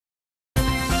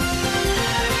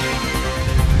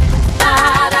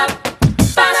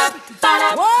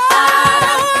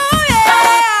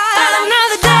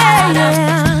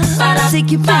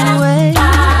take your pain away.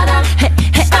 Hey, hey,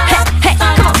 hey, hey,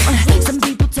 come on. Some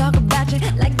people talk about you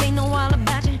like they know all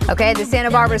about you. Okay, the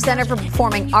Santa Barbara Center for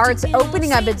Performing Arts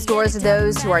opening up its doors to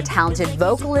those who are talented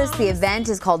vocalists. The event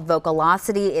is called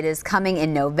Volcalosity. It is coming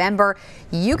in November.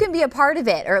 You can be a part of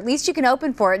it, or at least you can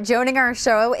open for it. Joining our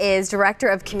show is Director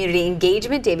of Community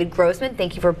Engagement, David Grossman.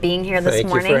 Thank you for being here this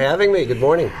morning. Thank you for having me. Good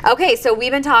morning. Okay, so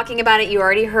we've been talking about it. You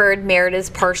already heard Meredith's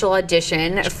partial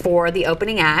audition for the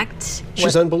opening act.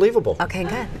 She's unbelievable. Okay,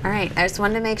 good. All right. I just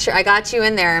wanted to make sure I got you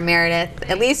in there, Meredith.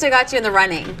 At least I got you in the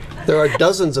running. There are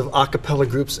dozens of a cappella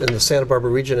groups in the Santa Barbara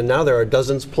region, and now there are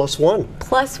dozens plus one.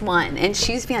 Plus one, and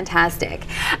she's fantastic.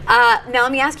 Now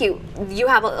let me ask you, you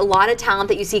have a lot of talent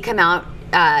that you see come out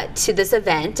to this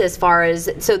event as far as,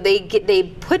 so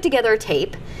they put together a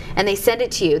tape and they send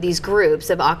it to you, these groups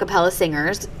of a cappella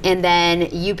singers, and then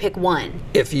you pick one.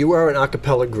 If you are an a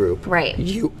cappella group, right,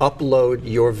 you upload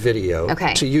your video to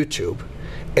YouTube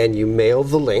and you mail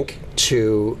the link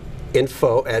to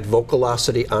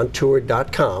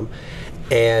info@vocalocityontour.com,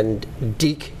 and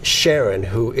Deke Sharon,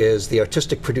 who is the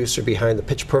artistic producer behind the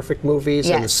Pitch Perfect movies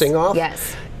and the Sing-Off,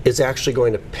 is actually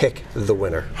going to pick the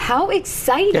winner. How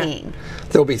exciting. Yeah.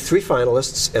 There'll be 3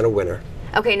 finalists and a winner.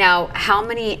 Okay, now how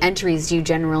many entries do you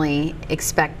generally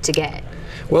expect to get?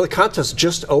 Well, the contest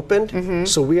just opened,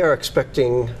 so we are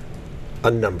expecting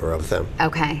a number of them.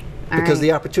 Okay. Because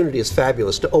the opportunity is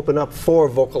fabulous to open up for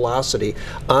Volcalosity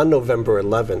on November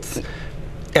 11th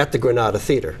at the Granada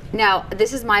Theater. Now,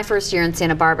 this is my first year in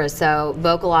Santa Barbara, so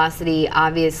Volcalosity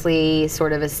obviously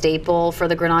sort of a staple for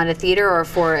the Granada Theater or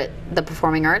for the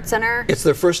Performing Arts Center? It's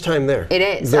their first time there. It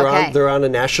is, They're on a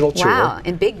national tour. Wow,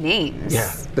 and big names. Yeah,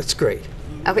 that's great.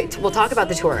 Okay, we'll talk about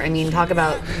the tour. I mean, talk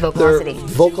about Volcalosity.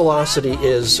 Volcalosity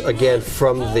is, again,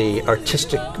 from the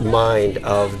artistic mind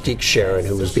of Deke Sharon,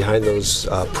 who was behind those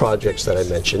projects that I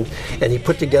mentioned, and he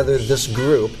put together this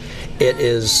group. It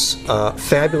is a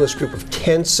fabulous group of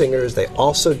 10 singers. They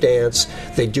also dance.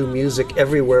 They do music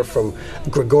everywhere from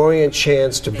Gregorian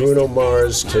chants to Bruno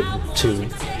Mars to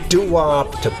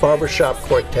doo-wop to barbershop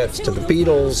quartets to the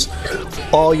Beatles,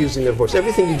 all using their voice.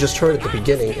 Everything you just heard at the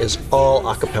beginning is all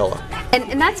a cappella.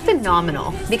 And that's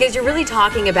phenomenal, because you're really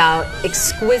talking about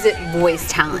exquisite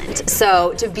voice talent.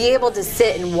 So to be able to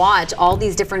sit and watch all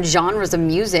these different genres of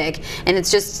music, and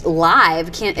it's just live,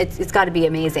 it's got to be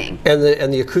amazing. And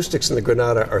the acoustics in the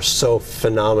Granada are so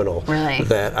phenomenal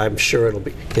that I'm sure it'll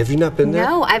be. Have you not been there?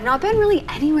 No, I've not been really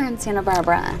anywhere in Santa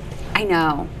Barbara. I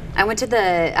know. I went to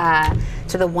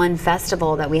the one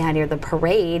festival that we had here, the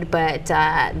parade, but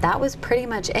that was pretty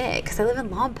much it, because I live in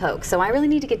Lompoc, so I really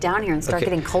need to get down here and start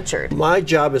getting cultured. My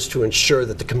job is to ensure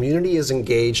that the community is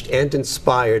engaged and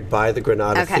inspired by the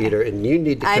Granada Theater, and you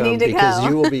need to come because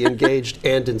you will be engaged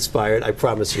and inspired, I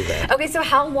promise you that. Okay, so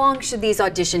how long should these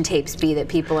audition tapes be that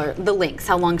people are, the links,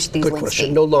 how long should these links question.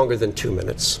 be? No longer than 2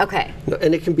 minutes. Okay. No,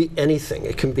 and it can be anything.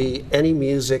 It can be any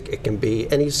music, it can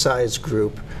be any size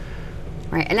group.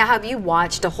 Right, and now have you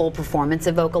watched a whole performance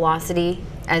of Volcalosity,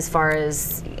 as far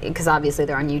as, because obviously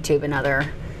they're on YouTube and other...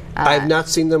 I have not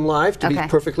seen them live, to be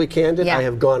perfectly candid.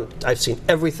 I've seen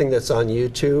everything that's on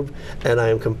YouTube, and I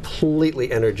am completely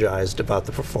energized about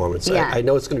the performance. I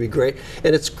know it's going to be great,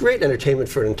 and it's great entertainment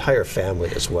for an entire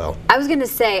family as well. I was going to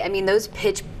say, I mean, those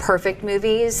Pitch Perfect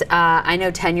movies, I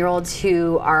know 10-year-olds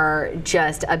who are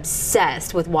just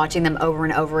obsessed with watching them over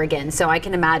and over again. So I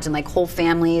can imagine, like, whole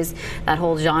families, that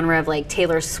whole genre of, like,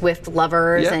 Taylor Swift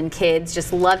lovers and kids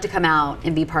just love to come out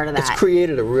and be part of that. It's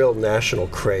created a real national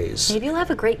craze. Maybe you'll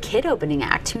have a great kid opening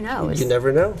act, who knows? You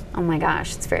never know. Oh my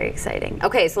gosh, it's very exciting.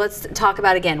 Okay, so let's talk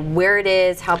about again where it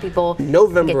is, how people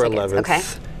November get tickets.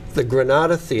 11th, the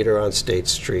Granada Theater on State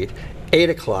Street,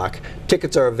 8 o'clock.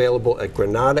 Tickets are available at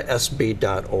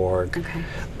granadasb.org.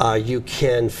 You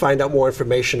can find out more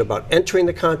information about entering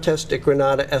the contest at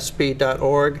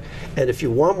granadasb.org, and if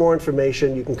you want more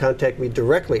information, you can contact me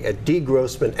directly at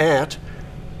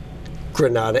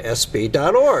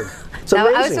dgrossman@granadasb.org. No,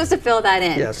 I was supposed to fill that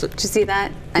in. Yes. Did you see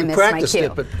that? I missed my cue.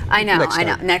 It, but I know.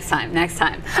 Next time.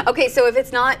 Okay, so if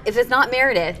it's not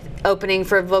Meredith opening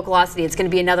for Volcalosity, it's going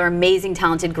to be another amazing,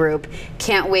 talented group.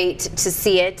 Can't wait to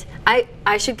see it.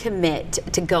 I should commit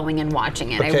to going and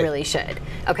watching it. I really should.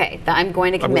 Okay, I'm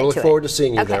going to commit to it. I look forward to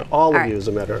seeing you there. All of you, as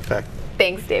a matter of fact.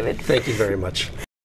 Thanks, David. Thank you very much.